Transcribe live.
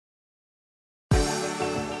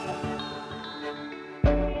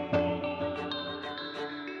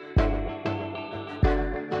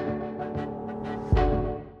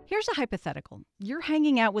Here's a hypothetical. You're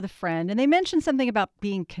hanging out with a friend and they mention something about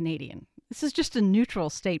being Canadian. This is just a neutral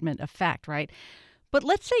statement of fact, right? But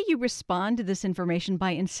let's say you respond to this information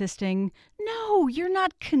by insisting, no, you're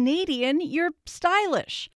not Canadian, you're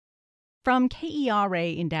stylish. From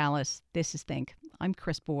KERA in Dallas, this is Think. I'm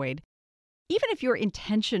Chris Boyd. Even if your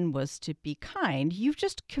intention was to be kind, you've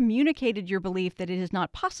just communicated your belief that it is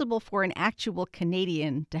not possible for an actual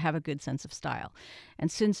Canadian to have a good sense of style.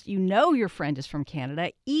 And since you know your friend is from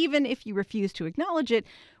Canada, even if you refuse to acknowledge it,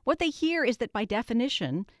 what they hear is that by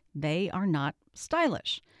definition, they are not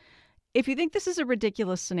stylish. If you think this is a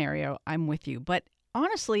ridiculous scenario, I'm with you. But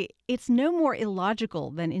honestly, it's no more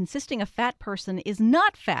illogical than insisting a fat person is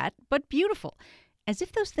not fat, but beautiful, as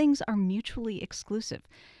if those things are mutually exclusive.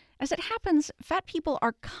 As it happens, fat people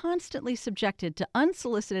are constantly subjected to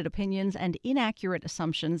unsolicited opinions and inaccurate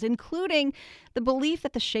assumptions, including the belief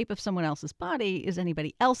that the shape of someone else's body is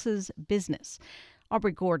anybody else's business.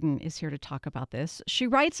 Aubrey Gordon is here to talk about this. She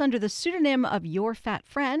writes under the pseudonym of Your Fat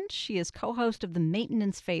Friend. She is co-host of the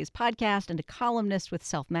Maintenance Phase podcast and a columnist with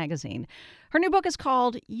Self Magazine. Her new book is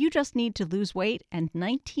called You Just Need to Lose Weight and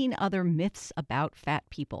 19 Other Myths About Fat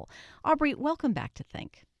People. Aubrey, welcome back to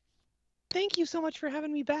Think. Thank you so much for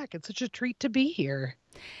having me back. It's such a treat to be here.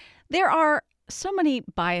 There are so many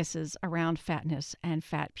biases around fatness and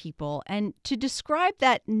fat people. And to describe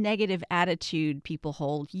that negative attitude people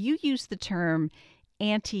hold, you use the term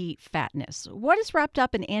anti-fatness. What is wrapped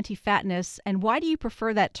up in anti-fatness, and why do you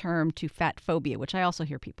prefer that term to fat phobia, which I also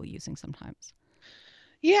hear people using sometimes?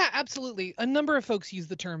 Yeah, absolutely. A number of folks use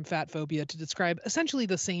the term fat phobia to describe essentially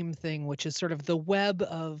the same thing, which is sort of the web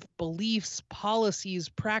of beliefs, policies,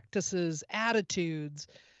 practices, attitudes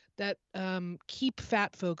that keep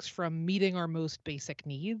fat folks from meeting our most basic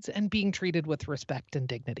needs and being treated with respect and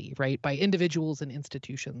dignity, right, by individuals and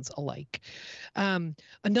institutions alike. A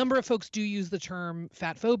number of folks do use the term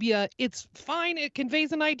fat phobia. It's fine. It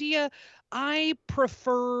conveys an idea. I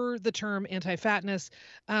prefer the term anti-fatness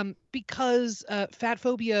because fat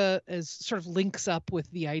phobia is sort of links up with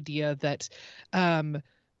the idea that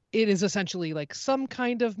it is essentially like some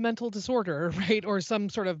kind of mental disorder, right? Or some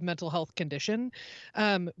sort of mental health condition,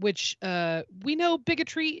 which we know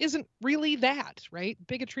bigotry isn't really that, right?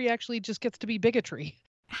 Bigotry actually just gets to be bigotry.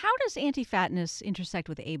 How does anti-fatness intersect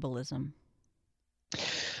with ableism?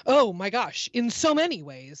 Oh my gosh, in so many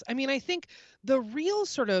ways. I mean, I think the real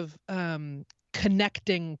sort of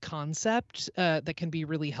connecting concept that can be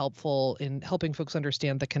really helpful in helping folks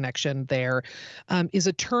understand the connection there is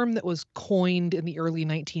a term that was coined in the early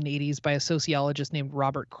 1980s by a sociologist named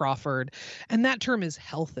Robert Crawford. And that term is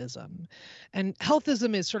healthism. And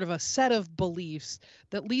healthism is sort of a set of beliefs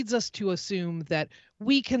that leads us to assume that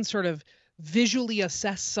we can sort of visually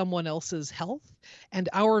assess someone else's health, and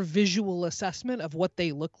our visual assessment of what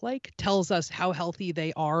they look like tells us how healthy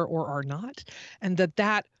they are or are not, and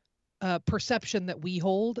that perception that we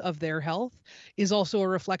hold of their health is also a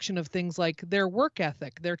reflection of things like their work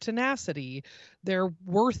ethic, their tenacity, their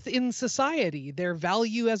worth in society, their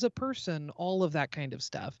value as a person, all of that kind of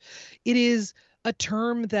stuff. It is a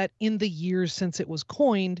term that in the years since it was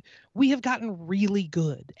coined, we have gotten really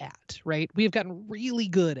good at, right? We have gotten really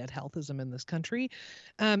good at healthism in this country.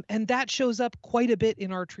 And that shows up quite a bit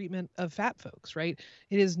in our treatment of fat folks, right?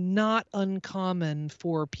 It is not uncommon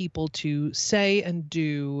for people to say and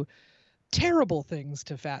do terrible things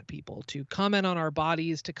to fat people, to comment on our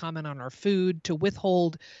bodies, to comment on our food, to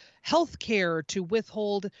withhold health care, to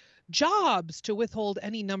withhold jobs, to withhold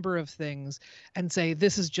any number of things and say,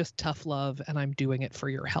 this is just tough love and I'm doing it for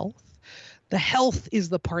your health. The health is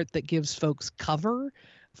the part that gives folks cover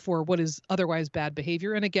for what is otherwise bad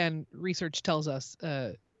behavior. And again, research tells us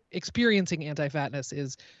experiencing anti-fatness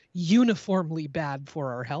is uniformly bad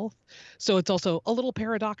for our health. So it's also a little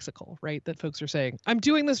paradoxical, right? That folks are saying, I'm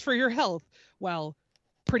doing this for your health, while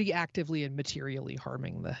pretty actively and materially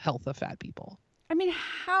harming the health of fat people. I mean,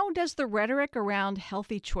 how does the rhetoric around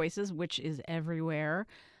healthy choices, which is everywhere,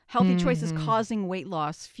 healthy choices causing weight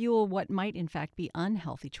loss, fuel what might in fact be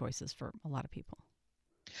unhealthy choices for a lot of people?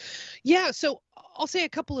 Yeah, so I'll say a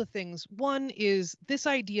couple of things. One is this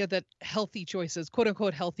idea that healthy choices, quote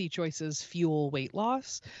unquote, healthy choices fuel weight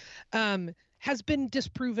loss, has been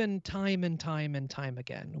disproven time and time and time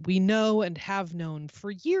again. We know and have known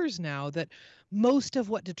for years now that most of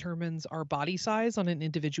what determines our body size on an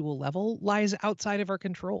individual level lies outside of our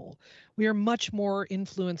control. We are much more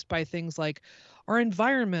influenced by things like our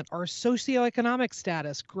environment, our socioeconomic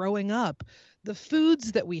status growing up, the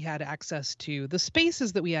foods that we had access to, the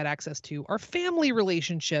spaces that we had access to, our family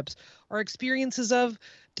relationships, our experiences of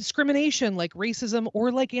discrimination like racism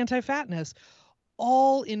or like anti-fatness,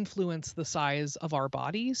 all influence the size of our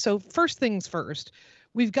body. So first things first,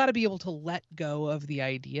 we've got to be able to let go of the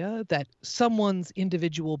idea that someone's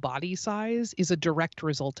individual body size is a direct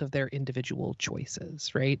result of their individual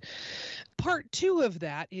choices, right? Part two of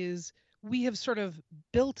that is we have sort of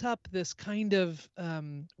built up this kind of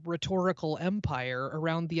rhetorical empire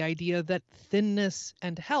around the idea that thinness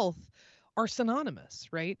and health are synonymous,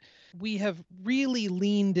 right? We have really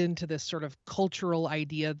leaned into this sort of cultural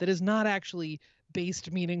idea that is not actually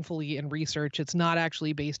based meaningfully in research. It's not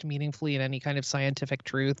actually based meaningfully in any kind of scientific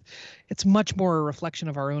truth. It's much more a reflection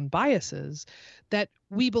of our own biases, that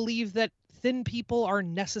we believe that thin people are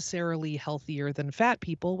necessarily healthier than fat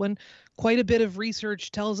people, when quite a bit of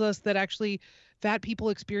research tells us that actually fat people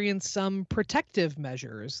experience some protective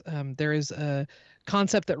measures. There is a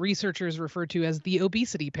concept that researchers refer to as the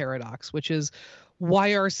obesity paradox, which is, why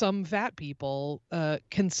are some fat people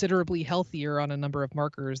considerably healthier on a number of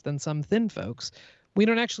markers than some thin folks? We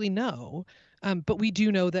don't actually know, but we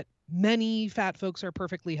do know that many fat folks are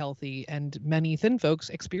perfectly healthy and many thin folks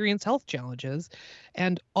experience health challenges.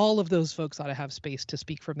 And all of those folks ought to have space to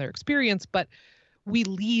speak from their experience. But we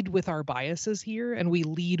lead with our biases here, and we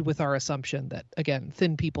lead with our assumption that, again,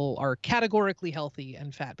 thin people are categorically healthy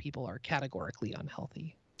and fat people are categorically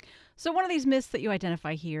unhealthy. So, one of these myths that you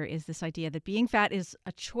identify here is this idea that being fat is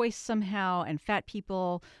a choice somehow, and fat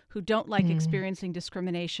people who don't like experiencing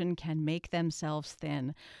discrimination can make themselves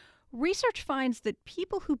thin. Research finds that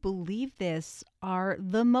people who believe this are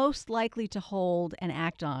the most likely to hold and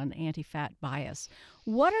act on anti-fat bias.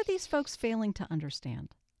 What are these folks failing to understand?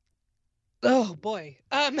 Oh boy.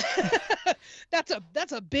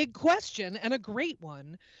 That's a big question and a great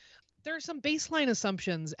one. There are some baseline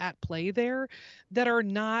assumptions at play there that are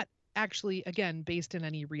not actually, again, based in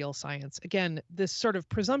any real science. Again, this sort of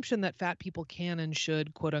presumption that fat people can and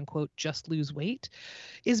should, quote unquote, just lose weight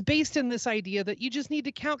is based in this idea that you just need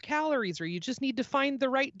to count calories, or you just need to find the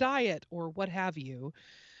right diet, or what have you.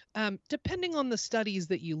 Depending on the studies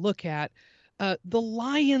that you look at, the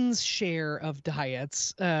lion's share of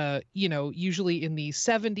diets, usually in the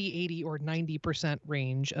 70, 80, or 90%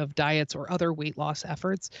 range of diets or other weight loss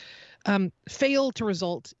efforts, fail to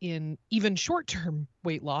result in even short-term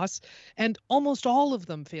weight loss, and almost all of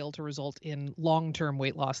them fail to result in long-term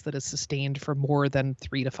weight loss that is sustained for more than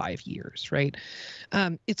 3 to 5 years, right?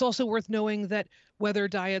 It's also worth knowing that whether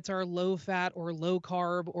diets are low fat or low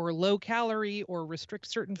carb or low calorie or restrict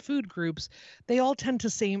certain food groups, they all tend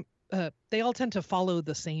to follow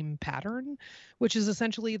the same pattern, which is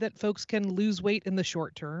essentially that folks can lose weight in the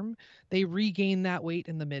short term, they regain that weight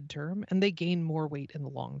in the midterm, and they gain more weight in the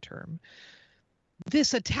long term.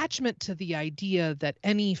 This attachment to the idea that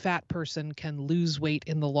any fat person can lose weight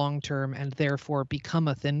in the long term and therefore become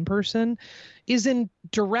a thin person is in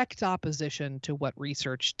direct opposition to what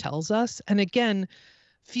research tells us. And again,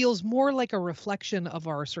 feels more like a reflection of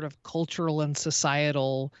our sort of cultural and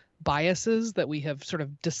societal biases that we have sort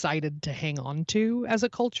of decided to hang on to as a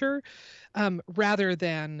culture, rather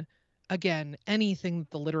than, again, anything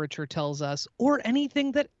that the literature tells us or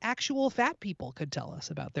anything that actual fat people could tell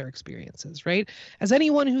us about their experiences, right? As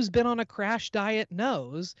anyone who's been on a crash diet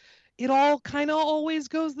knows, it all kind of always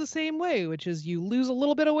goes the same way, which is you lose a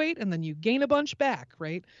little bit of weight and then you gain a bunch back,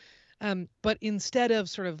 right? But instead of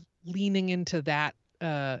sort of leaning into that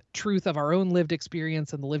truth of our own lived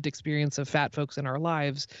experience and the lived experience of fat folks in our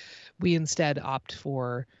lives, we instead opt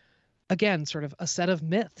for, again, sort of a set of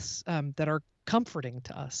myths that are comforting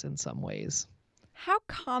to us in some ways. How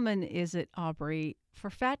common is it, Aubrey, for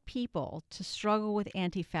fat people to struggle with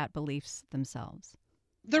anti-fat beliefs themselves?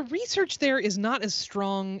 The research there is not as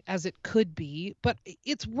strong as it could be, but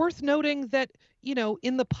it's worth noting that,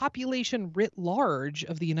 in the population writ large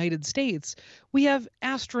of the United States, we have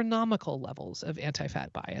astronomical levels of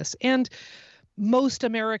anti-fat bias. And most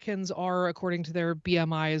Americans are, according to their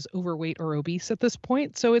BMIs, overweight or obese at this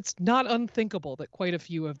point. So it's not unthinkable that quite a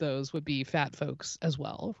few of those would be fat folks as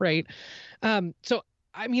well, right?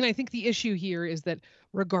 I think the issue here is that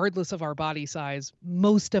regardless of our body size,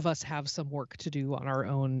 most of us have some work to do on our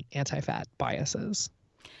own anti-fat biases.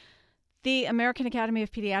 The American Academy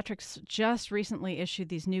of Pediatrics just recently issued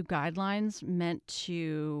these new guidelines meant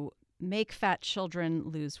to make fat children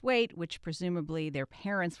lose weight, which presumably their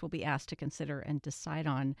parents will be asked to consider and decide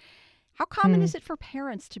on. How common is it for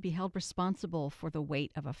parents to be held responsible for the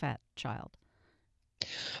weight of a fat child?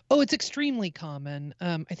 Oh, it's extremely common.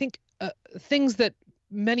 I think things that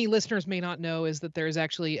many listeners may not know is that there's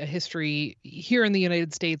actually a history here in the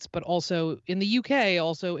United States, but also in the UK,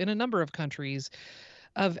 also in a number of countries,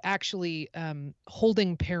 of actually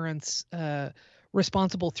holding parents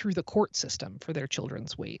responsible through the court system for their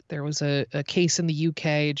children's weight. There was a case in the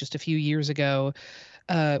UK just a few years ago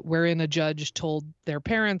wherein a judge told their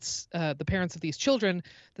parents, the parents of these children,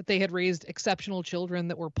 that they had raised exceptional children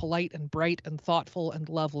that were polite and bright and thoughtful and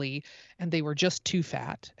lovely, and they were just too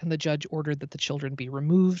fat. And the judge ordered that the children be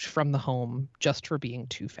removed from the home just for being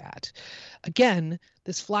too fat. Again,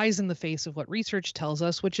 this flies in the face of what research tells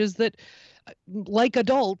us, which is that, like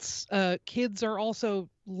adults, kids are also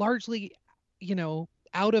largely,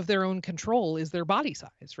 out of their own control is their body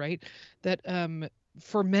size, right? That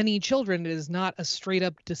for many children, it is not a straight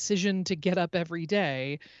up decision to get up every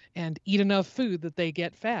day and eat enough food that they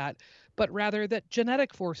get fat, but rather that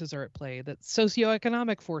genetic forces are at play, that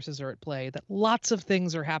socioeconomic forces are at play, that lots of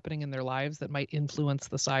things are happening in their lives that might influence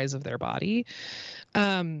the size of their body.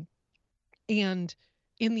 And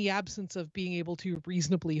in the absence of being able to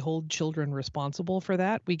reasonably hold children responsible for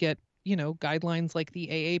that, we get, guidelines like the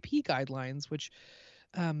AAP guidelines, which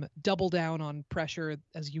double down on pressure,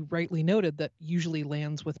 as you rightly noted, that usually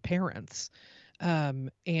lands with parents.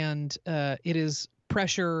 It is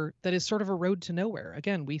pressure that is sort of a road to nowhere.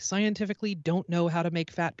 Again, we scientifically don't know how to make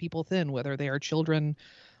fat people thin, whether they are children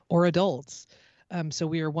or adults. So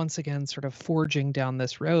we are once again sort of forging down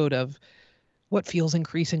this road of what feels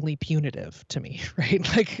increasingly punitive to me, right?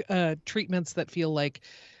 Like treatments that feel like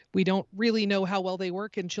we don't really know how well they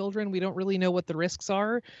work in children. We don't really know what the risks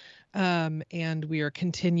are. And we are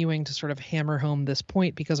continuing to sort of hammer home this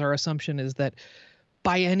point because our assumption is that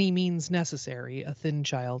by any means necessary, a thin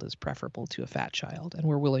child is preferable to a fat child. And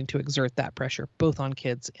we're willing to exert that pressure both on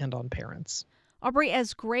kids and on parents. Aubrey,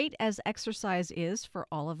 as great as exercise is for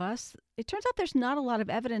all of us, it turns out there's not a lot of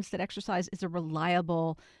evidence that exercise is a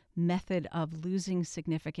reliable method of losing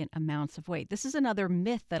significant amounts of weight. This is another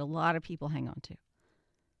myth that a lot of people hang on to.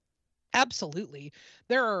 Absolutely.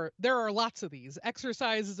 There are lots of these.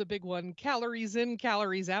 Exercise is a big one. Calories in,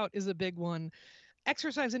 calories out is a big one.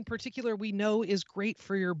 Exercise in particular, we know is great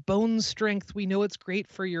for your bone strength. We know it's great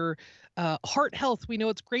for your heart health. We know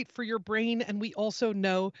it's great for your brain. And we also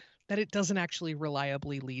know that it doesn't actually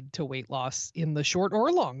reliably lead to weight loss in the short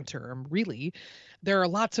or long term, really. There are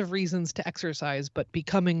lots of reasons to exercise, but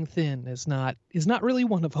becoming thin is not really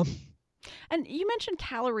one of them. And you mentioned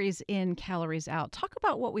calories in, calories out. Talk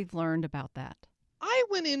about what we've learned about that. I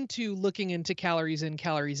went into looking into calories in,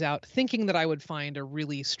 calories out, thinking that I would find a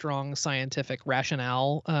really strong scientific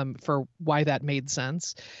rationale for why that made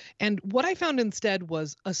sense. And what I found instead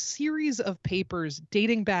was a series of papers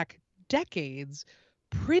dating back decades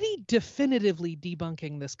pretty definitively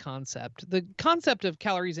debunking this concept. The concept of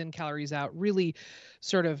calories in, calories out really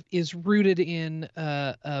sort of is rooted in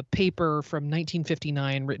a paper from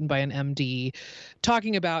 1959 written by an MD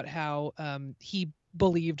talking about how he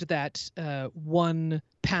believed that 1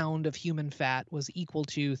 pound of human fat was equal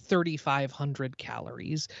to 3,500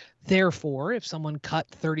 calories. Therefore, if someone cut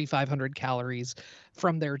 3,500 calories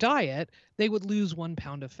from their diet, they would lose 1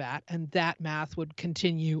 pound of fat, and that math would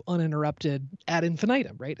continue uninterrupted ad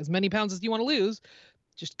infinitum, right? As many pounds as you want to lose,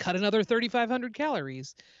 just cut another 3,500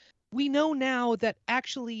 calories. We know now that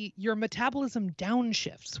actually your metabolism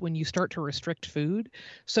downshifts when you start to restrict food.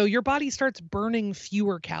 So your body starts burning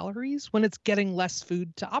fewer calories when it's getting less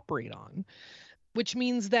food to operate on, which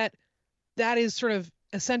means that is sort of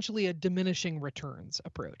essentially a diminishing returns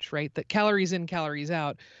approach, right? That calories in, calories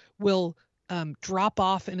out will drop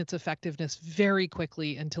off in its effectiveness very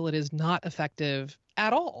quickly until it is not effective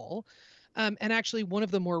at all. And actually, one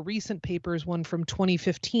of the more recent papers, one from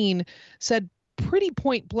 2015, said pretty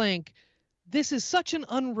point blank, this is such an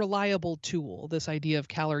unreliable tool, this idea of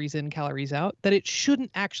calories in, calories out, that it shouldn't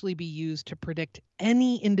actually be used to predict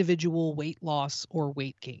any individual weight loss or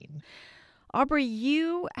weight gain. Aubrey,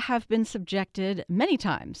 you have been subjected many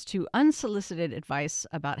times to unsolicited advice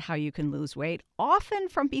about how you can lose weight, often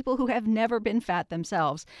from people who have never been fat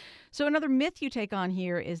themselves. So another myth you take on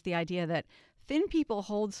here is the idea that thin people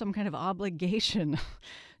hold some kind of obligation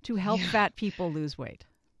to help fat people lose weight.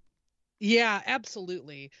 Yeah,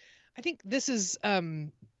 absolutely. I think this is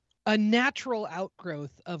a natural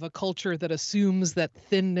outgrowth of a culture that assumes that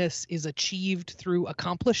thinness is achieved through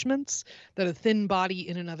accomplishments, that a thin body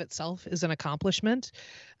in and of itself is an accomplishment,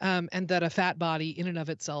 and that a fat body in and of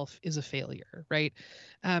itself is a failure, right?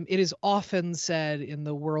 It is often said in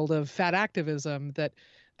the world of fat activism that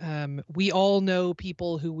we all know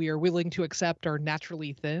people who we are willing to accept are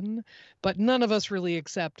naturally thin, but none of us really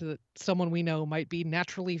accept that someone we know might be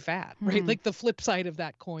naturally fat, right? Like the flip side of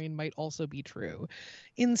that coin might also be true.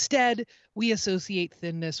 Instead, we associate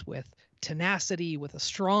thinness with tenacity, with a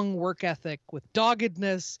strong work ethic, with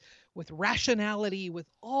doggedness, with rationality, with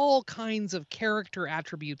all kinds of character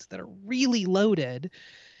attributes that are really loaded.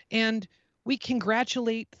 And we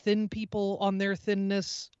congratulate thin people on their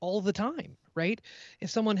thinness all the time, right? If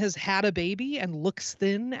someone has had a baby and looks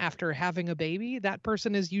thin after having a baby, that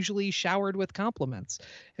person is usually showered with compliments.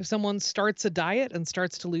 If someone starts a diet and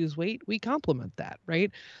starts to lose weight, we compliment that,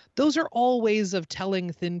 right? Those are all ways of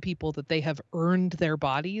telling thin people that they have earned their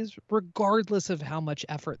bodies, regardless of how much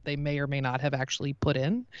effort they may or may not have actually put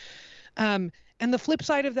in. Um, and the flip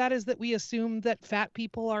side of that is that we assume that fat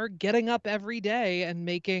people are getting up every day and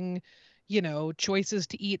making, choices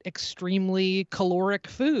to eat extremely caloric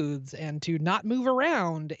foods and to not move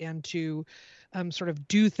around and to sort of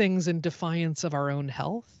do things in defiance of our own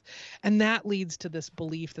health. And that leads to this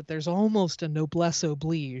belief that there's almost a noblesse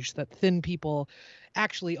oblige, that thin people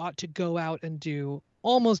actually ought to go out and do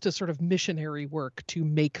almost a sort of missionary work to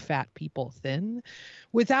make fat people thin,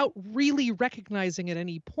 without really recognizing at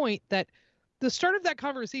any point that the start of that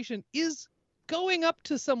conversation is going up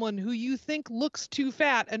to someone who you think looks too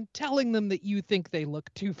fat and telling them that you think they look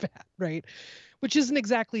too fat, right? Which isn't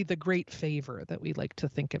exactly the great favor that we like to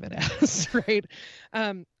think of it as, right?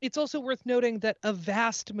 It's also worth noting that a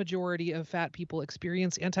vast majority of fat people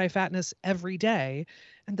experience anti-fatness every day,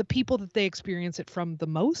 and the people that they experience it from the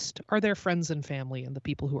most are their friends and family and the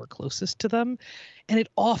people who are closest to them. And it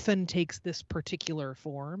often takes this particular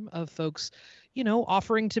form of folks,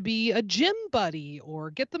 offering to be a gym buddy or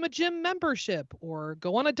get them a gym membership or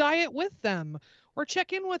go on a diet with them or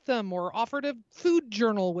check in with them or offer to food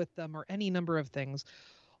journal with them or any number of things,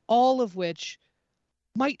 all of which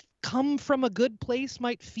might come from a good place,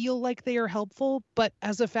 might feel like they are helpful. But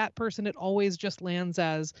as a fat person, it always just lands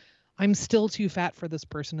as, I'm still too fat for this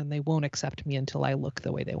person and they won't accept me until I look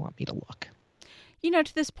the way they want me to look.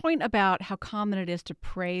 To this point about how common it is to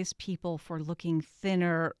praise people for looking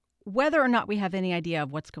thinner, whether or not we have any idea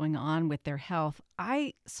of what's going on with their health,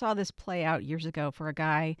 I saw this play out years ago for a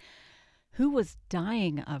guy who was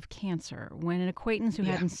dying of cancer when an acquaintance who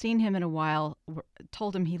hadn't seen him in a while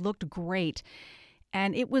told him he looked great.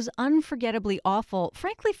 And it was unforgettably awful,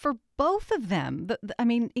 frankly, for both of them.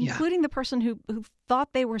 Including the person who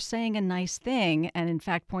thought they were saying a nice thing and, in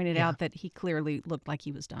fact, pointed out that he clearly looked like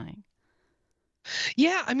he was dying.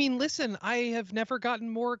 Yeah, listen, I have never gotten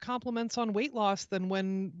more compliments on weight loss than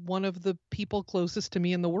when one of the people closest to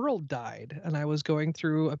me in the world died. And I was going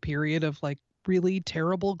through a period of really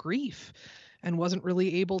terrible grief and wasn't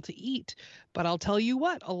really able to eat. But I'll tell you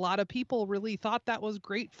what, a lot of people really thought that was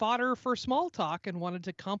great fodder for small talk and wanted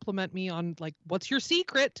to compliment me on what's your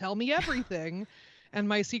secret? Tell me everything. And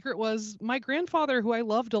my secret was my grandfather, who I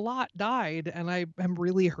loved a lot, died, and I am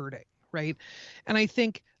really hurting, right? And I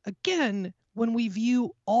think, again, when we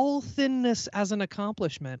view all thinness as an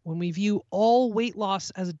accomplishment, when we view all weight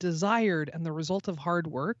loss as desired and the result of hard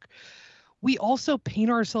work, we also paint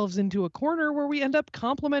ourselves into a corner where we end up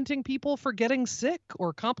complimenting people for getting sick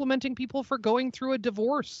or complimenting people for going through a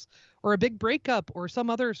divorce or a big breakup or some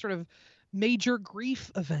other sort of major grief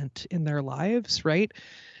event in their lives, right?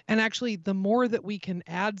 And actually, the more that we can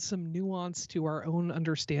add some nuance to our own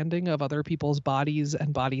understanding of other people's bodies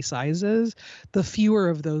and body sizes, the fewer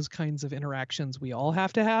of those kinds of interactions we all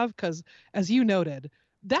have to have. Because, as you noted,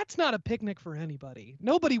 that's not a picnic for anybody.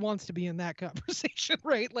 Nobody wants to be in that conversation,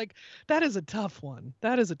 right? That is a tough one.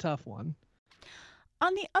 That is a tough one.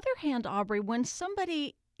 On the other hand, Aubrey, when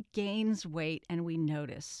somebody gains weight and we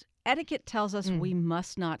notice, etiquette tells us we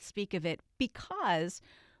must not speak of it because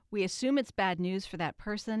we assume it's bad news for that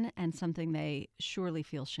person and something they surely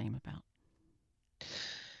feel shame about.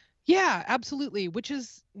 Yeah, absolutely. Which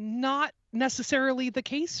is not necessarily the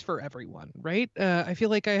case for everyone, right? I feel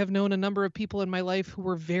like I have known a number of people in my life who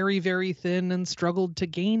were very, very thin and struggled to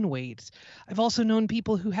gain weight. I've also known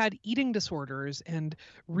people who had eating disorders, and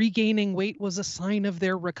regaining weight was a sign of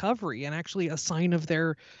their recovery and actually a sign of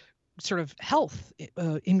their sort of health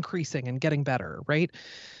increasing and getting better, right?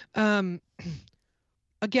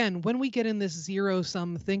 Again, when we get in this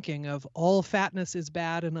zero-sum thinking of all fatness is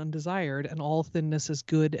bad and undesired and all thinness is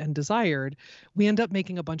good and desired, we end up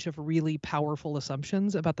making a bunch of really powerful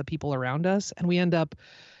assumptions about the people around us, and we end up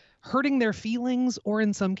hurting their feelings or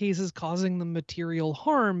in some cases causing them material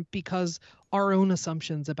harm because our own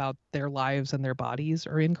assumptions about their lives and their bodies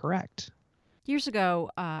are incorrect. Years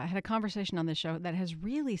ago, I had a conversation on this show that has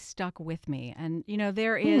really stuck with me. And,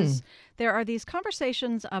 there are these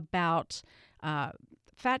conversations about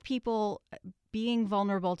fat people being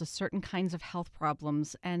vulnerable to certain kinds of health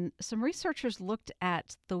problems. And some researchers looked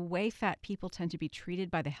at the way fat people tend to be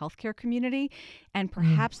treated by the healthcare community. And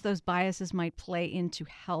perhaps those biases might play into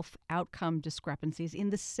health outcome discrepancies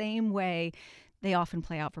in the same way they often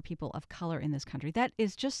play out for people of color in this country. That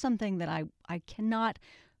is just something that I cannot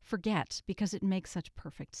forget because it makes such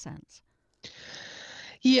perfect sense.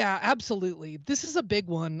 Yeah, absolutely. This is a big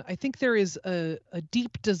one. I think there is a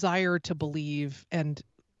deep desire to believe, and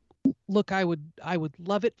look, I would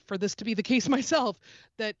love it for this to be the case myself,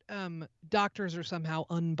 that doctors are somehow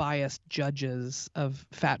unbiased judges of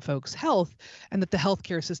fat folks' health, and that the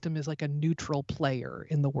healthcare system is like a neutral player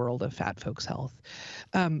in the world of fat folks' health.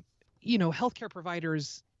 Um, Healthcare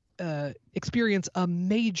providers experience a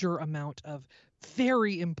major amount of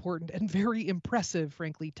very important and very impressive,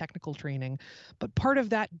 frankly, technical training. But part of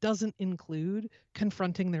that doesn't include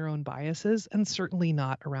confronting their own biases, and certainly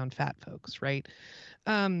not around fat folks, right?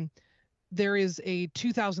 Um, there is a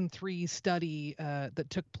 2003 study that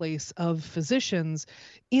took place of physicians.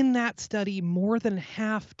 In that study, more than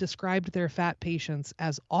half described their fat patients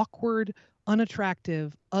as awkward,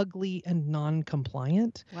 unattractive, ugly, and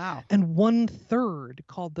non-compliant. Wow. And 1/3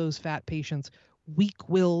 called those fat patients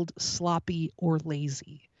weak-willed, sloppy, or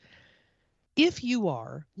lazy. If you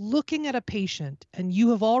are looking at a patient and you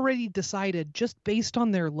have already decided, just based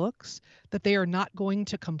on their looks, that they are not going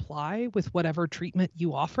to comply with whatever treatment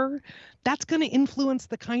you offer, that's going to influence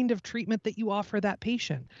the kind of treatment that you offer that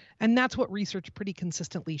patient. And that's what research pretty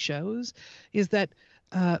consistently shows, is that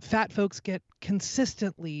fat folks get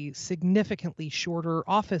consistently, significantly shorter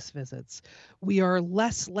office visits. We are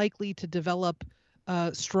less likely to develop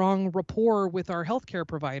strong rapport with our healthcare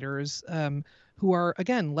providers, who are,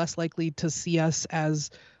 again, less likely to see us as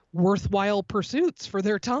worthwhile pursuits for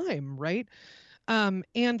their time, right?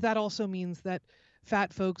 And that also means that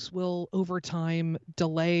fat folks will, over time,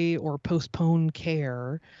 delay or postpone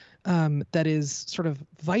care that is sort of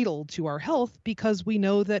vital to our health, because we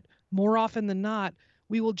know that more often than not,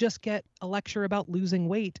 we will just get a lecture about losing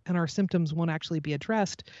weight and our symptoms won't actually be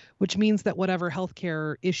addressed, which means that whatever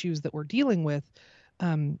healthcare issues that we're dealing with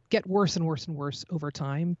get worse and worse and worse over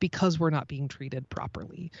time because we're not being treated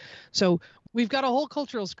properly. So we've got a whole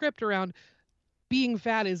cultural script around being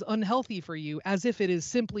fat is unhealthy for you, as if it is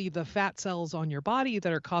simply the fat cells on your body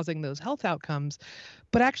that are causing those health outcomes.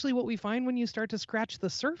 But actually, what we find when you start to scratch the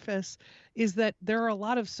surface is that there are a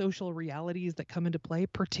lot of social realities that come into play,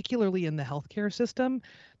 particularly in the healthcare system,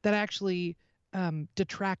 that actually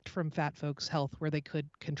detract from fat folks' health where they could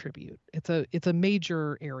contribute. It's a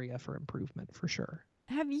major area for improvement, for sure.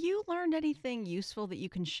 Have you learned anything useful that you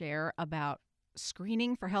can share about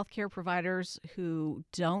screening for healthcare providers who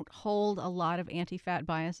don't hold a lot of anti fat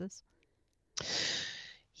biases?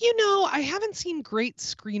 I haven't seen great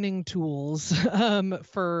screening tools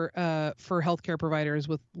for healthcare providers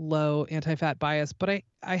with low anti-fat bias, but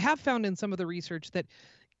I have found in some of the research that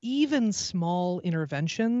even small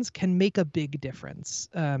interventions can make a big difference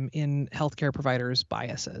in healthcare providers'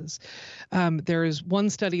 biases. There is one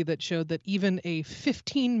study that showed that even a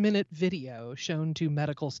 15-minute video shown to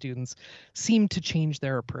medical students seemed to change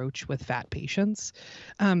their approach with fat patients.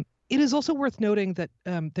 It is also worth noting that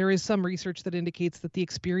there is some research that indicates that the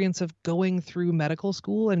experience of going through medical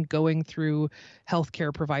school and going through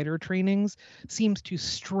healthcare provider trainings seems to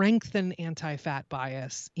strengthen anti-fat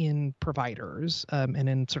bias in providers and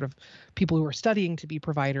in sort of people who are studying to be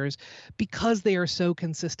providers, because they are so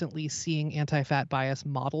consistently seeing anti-fat bias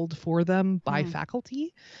modeled for them by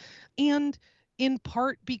faculty, and in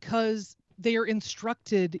part because they are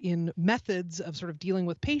instructed in methods of sort of dealing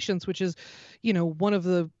with patients, which is, one of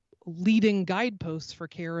the leading guideposts for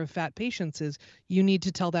care of fat patients is you need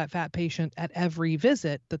to tell that fat patient at every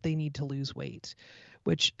visit that they need to lose weight,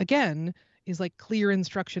 which again is like clear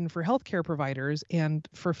instruction for healthcare providers. And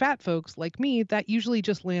for fat folks like me, that usually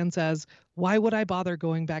just lands as, why would I bother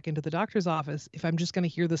going back into the doctor's office if I'm just going to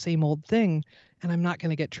hear the same old thing and I'm not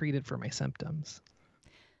going to get treated for my symptoms?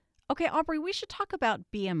 Okay, Aubrey, we should talk about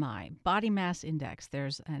BMI, body mass index.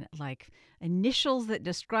 There's initials that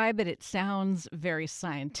describe it. It sounds very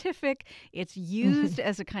scientific. It's used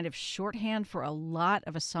as a kind of shorthand for a lot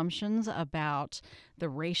of assumptions about the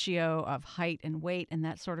ratio of height and weight and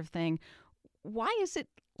that sort of thing. Why is it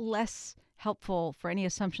less helpful for any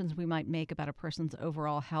assumptions we might make about a person's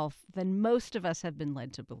overall health than most of us have been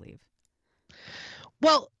led to believe?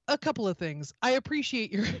 Well, a couple of things. I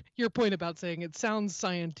appreciate your point about saying it sounds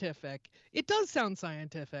scientific. It does sound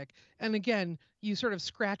scientific. And again, you sort of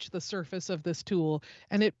scratch the surface of this tool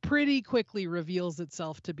and it pretty quickly reveals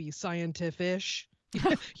itself to be scientific-ish,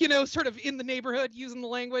 sort of in the neighborhood using the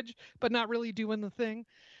language, but not really doing the thing.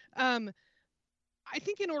 I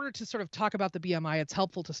think in order to sort of talk about the BMI, it's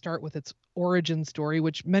helpful to start with its origin story,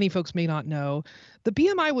 which many folks may not know. The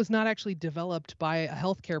BMI was not actually developed by a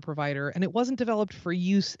healthcare provider, and it wasn't developed for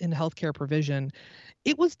use in healthcare provision.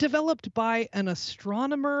 It was developed by an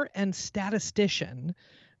astronomer and statistician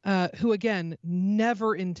who, again,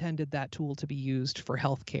 never intended that tool to be used for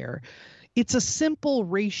healthcare. It's a simple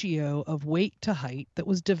ratio of weight to height that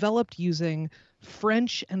was developed using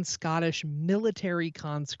French and Scottish military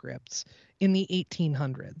conscripts in the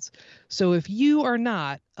 1800s. So if you are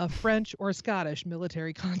not a French or Scottish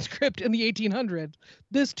military conscript in the 1800s,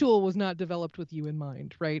 this tool was not developed with you in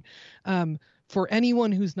mind, right? For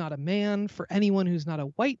anyone who's not a man, for anyone who's not a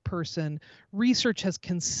white person, research has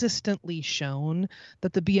consistently shown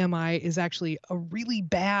that the BMI is actually a really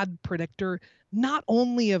bad predictor, not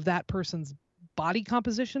only of that person's body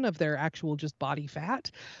composition, of their actual just body fat,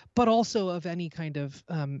 but also of any kind of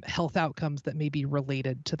health outcomes that may be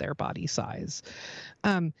related to their body size.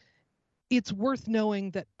 It's worth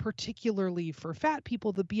knowing that particularly for fat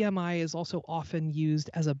people, the BMI is also often used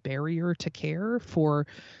as a barrier to care for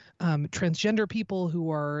transgender people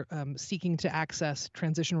who are seeking to access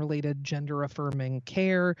transition-related gender-affirming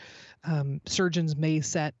care. Surgeons may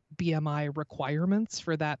set BMI requirements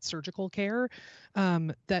for that surgical care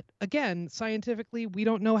that, again, scientifically, we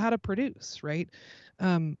don't know how to produce, right?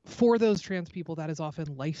 For those trans people, that is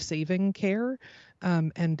often life-saving care.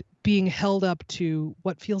 And being held up to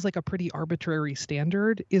what feels like a pretty arbitrary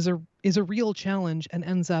standard is a real challenge and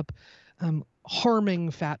ends up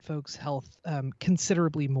harming fat folks' health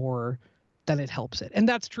considerably more than it helps it. And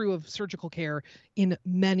that's true of surgical care in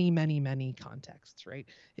many, many, many contexts, right?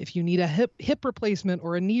 If you need a hip replacement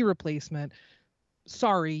or a knee replacement,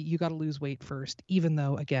 sorry, you got to lose weight first, even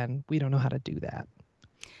though, again, we don't know how to do that.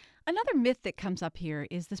 Another myth that comes up here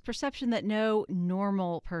is this perception that no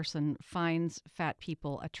normal person finds fat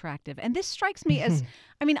people attractive. And this strikes me as,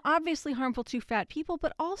 obviously harmful to fat people,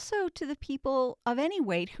 but also to the people of any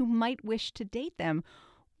weight who might wish to date them.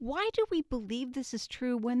 Why do we believe this is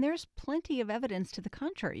true when there's plenty of evidence to the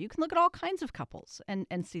contrary? You can look at all kinds of couples and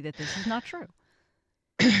see that this is not true.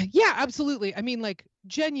 Yeah, absolutely.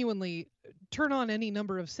 Genuinely turn on any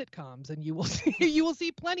number of sitcoms and you will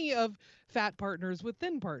see plenty of fat partners with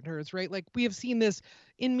thin partners, right? Like, we have seen this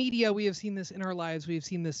in media, we have seen this in our lives, we have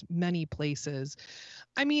seen this many places.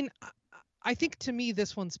 I think to me,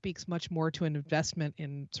 this one speaks much more to an investment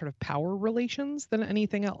in sort of power relations than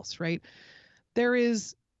anything else, right? There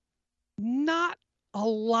is not a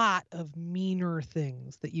lot of meaner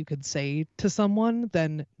things that you could say to someone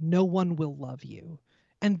than "no one will love you."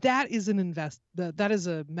 And that is that is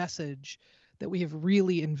a message that we have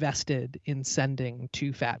really invested in sending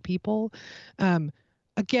to fat people.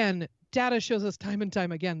 Again, data shows us time and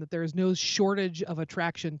time again that there is no shortage of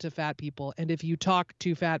attraction to fat people. And if you talk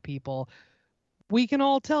to fat people, we can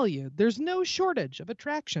all tell you there's no shortage of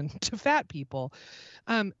attraction to fat people.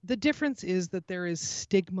 The difference is that there is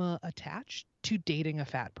stigma attached to dating a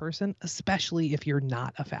fat person, especially if you're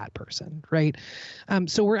not a fat person, right?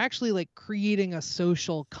 So we're actually creating a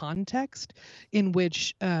social context in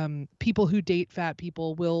which people who date fat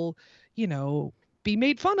people will, be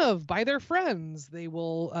made fun of by their friends. They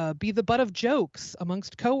will be the butt of jokes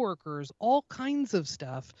amongst coworkers, all kinds of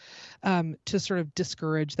stuff to sort of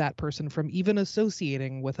discourage that person from even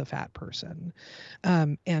associating with a fat person.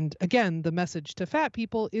 And again, the message to fat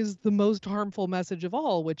people is the most harmful message of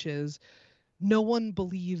all, which is no one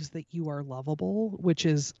believes that you are lovable, which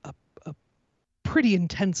is a pretty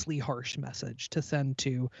intensely harsh message to send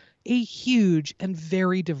to a huge and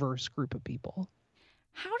very diverse group of people.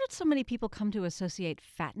 How did so many people come to associate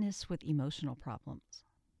fatness with emotional problems?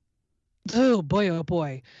 Oh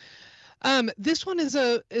boy. This one is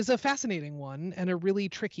a fascinating one and a really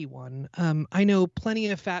tricky one. I know plenty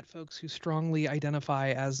of fat folks who strongly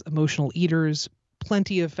identify as emotional eaters,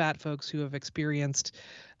 plenty of fat folks who have experienced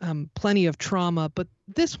plenty of trauma, but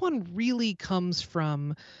this one really comes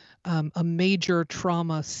from a major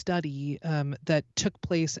trauma study that took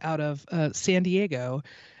place out of San Diego,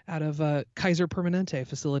 out of a Kaiser Permanente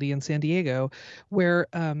facility in San Diego, where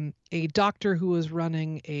a doctor who was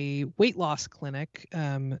running a weight loss clinic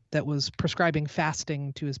that was prescribing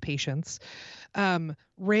fasting to his patients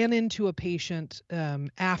ran into a patient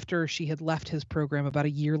after she had left his program about a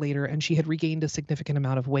year later, and she had regained a significant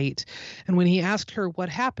amount of weight. And when he asked her what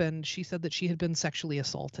happened, she said that she had been sexually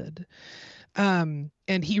assaulted. And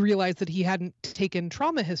he realized that he hadn't taken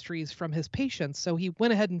trauma histories from his patients. So he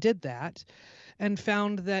went ahead and did that and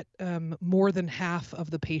found that more than half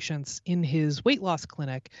of the patients in his weight loss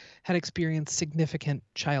clinic had experienced significant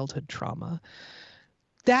childhood trauma.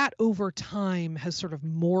 That over time has sort of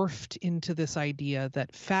morphed into this idea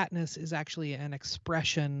that fatness is actually an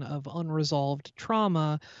expression of unresolved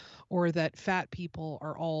trauma, or that fat people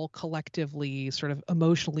are all collectively sort of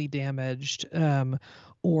emotionally damaged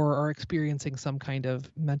or are experiencing some kind of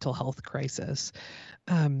mental health crisis.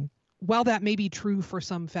 While that may be true for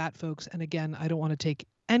some fat folks, and again, I don't want to take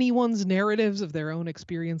anyone's narratives of their own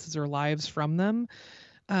experiences or lives from them,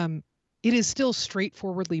 it is still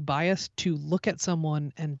straightforwardly biased to look at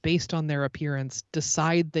someone and based on their appearance,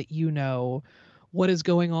 decide that you know what is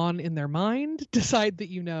going on in their mind, decide that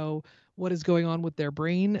you know what is going on with their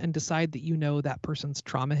brain, and decide that you know that person's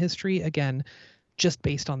trauma history, again, just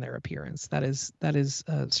based on their appearance. That is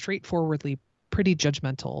straightforwardly pretty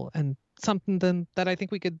judgmental, and something then that I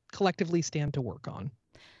think we could collectively stand to work on.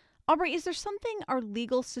 Aubrey, is there something our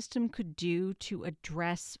legal system could do to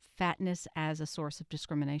address fatness as a source of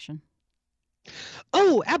discrimination?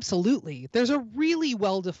 Oh, absolutely. There's a really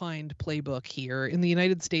well-defined playbook here. In the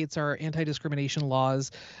United States, our anti-discrimination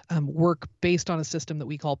laws work based on a system that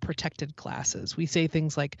we call protected classes. We say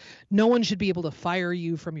things like, no one should be able to fire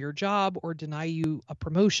you from your job or deny you a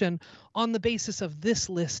promotion on the basis of this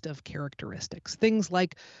list of characteristics. Things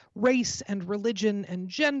like race and religion and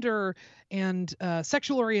gender and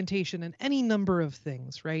sexual orientation and any number of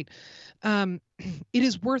things, right? It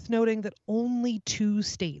is worth noting that only 2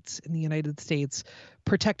 states in the United States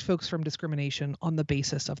protect folks from discrimination on the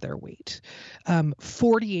basis of their weight.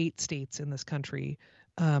 48 states in this country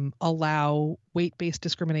allow weight-based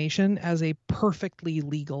discrimination as a perfectly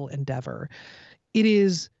legal endeavor. It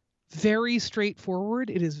is very straightforward.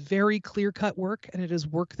 It is very clear-cut work, and it is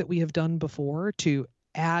work that we have done before to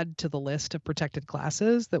add to the list of protected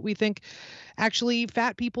classes that we think actually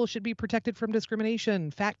fat people should be protected from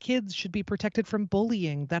discrimination. Fat kids should be protected from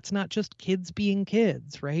bullying. That's not just kids being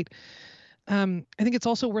kids, right? I think it's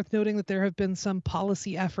also worth noting that there have been some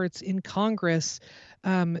policy efforts in Congress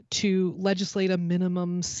to legislate a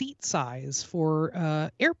minimum seat size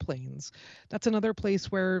for airplanes. That's another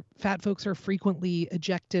place where fat folks are frequently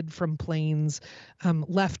ejected from planes,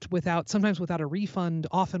 left sometimes without a refund,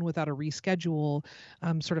 often without a reschedule,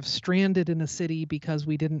 sort of stranded in a city because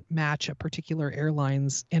we didn't match a particular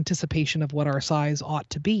airline's anticipation of what our size ought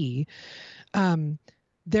to be.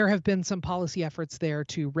 There have been some policy efforts there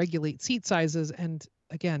to regulate seat sizes. And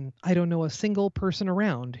again, I don't know a single person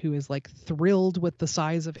around who is like thrilled with the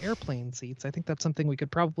size of airplane seats. I think that's something we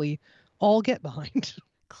could probably all get behind.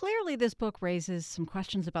 Clearly, this book raises some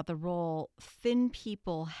questions about the role thin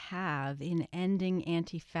people have in ending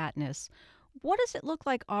anti-fatness. What does it look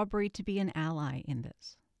like, Aubrey, to be an ally in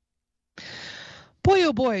this? Boy,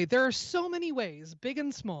 oh boy, there are so many ways, big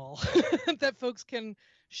and small, that folks can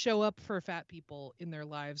show up for fat people in their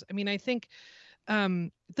lives. I mean, I think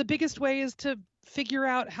the biggest way is to figure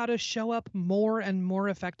out how to show up more and more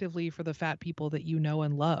effectively for the fat people that you know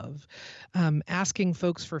and love. Asking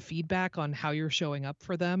folks for feedback on how you're showing up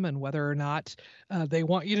for them and whether or not they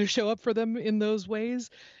want you to show up for them in those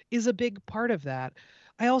ways is a big part of that.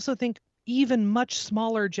 I also think even much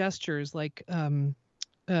smaller gestures like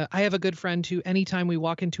I have a good friend who anytime we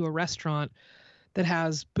walk into a restaurant that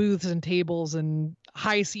has booths and tables and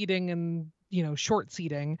high seating and, short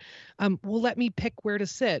seating, will let me pick where to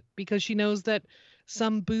sit because she knows that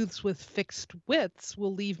some booths with fixed widths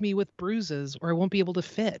will leave me with bruises or I won't be able to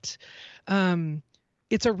fit.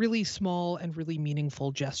 It's a really small and really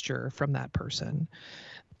meaningful gesture from that person.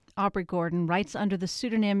 Aubrey Gordon writes under the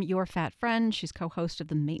pseudonym Your Fat Friend. She's co-host of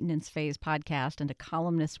the Maintenance Phase podcast and a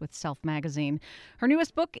columnist with Self Magazine. Her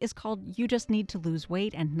newest book is called You Just Need to Lose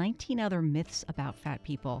Weight and 19 Other Myths About Fat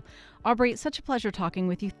People. Aubrey, it's such a pleasure talking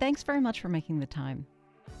with you. Thanks very much for making the time.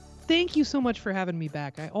 Thank you so much for having me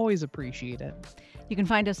back. I always appreciate it. You can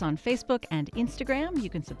find us on Facebook and Instagram. You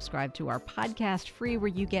can subscribe to our podcast free where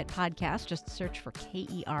you get podcasts. Just search for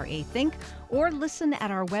KERA Think or listen at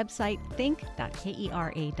our website,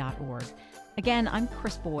 think.kera.org. Again, I'm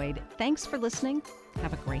Chris Boyd. Thanks for listening.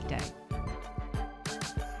 Have a great day.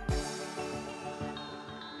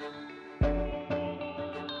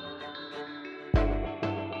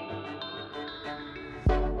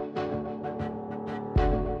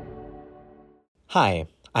 Hi,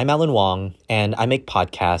 I'm Alan Wong, and I make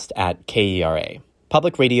podcasts at KERA.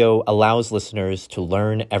 Public radio allows listeners to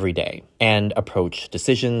learn every day and approach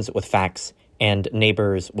decisions with facts and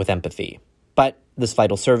neighbors with empathy. But this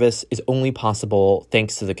vital service is only possible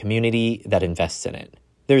thanks to the community that invests in it.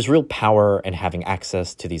 There's real power in having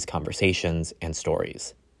access to these conversations and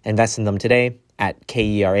stories. Invest in them today at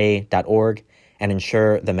KERA.org and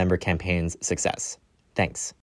ensure the member campaign's success. Thanks.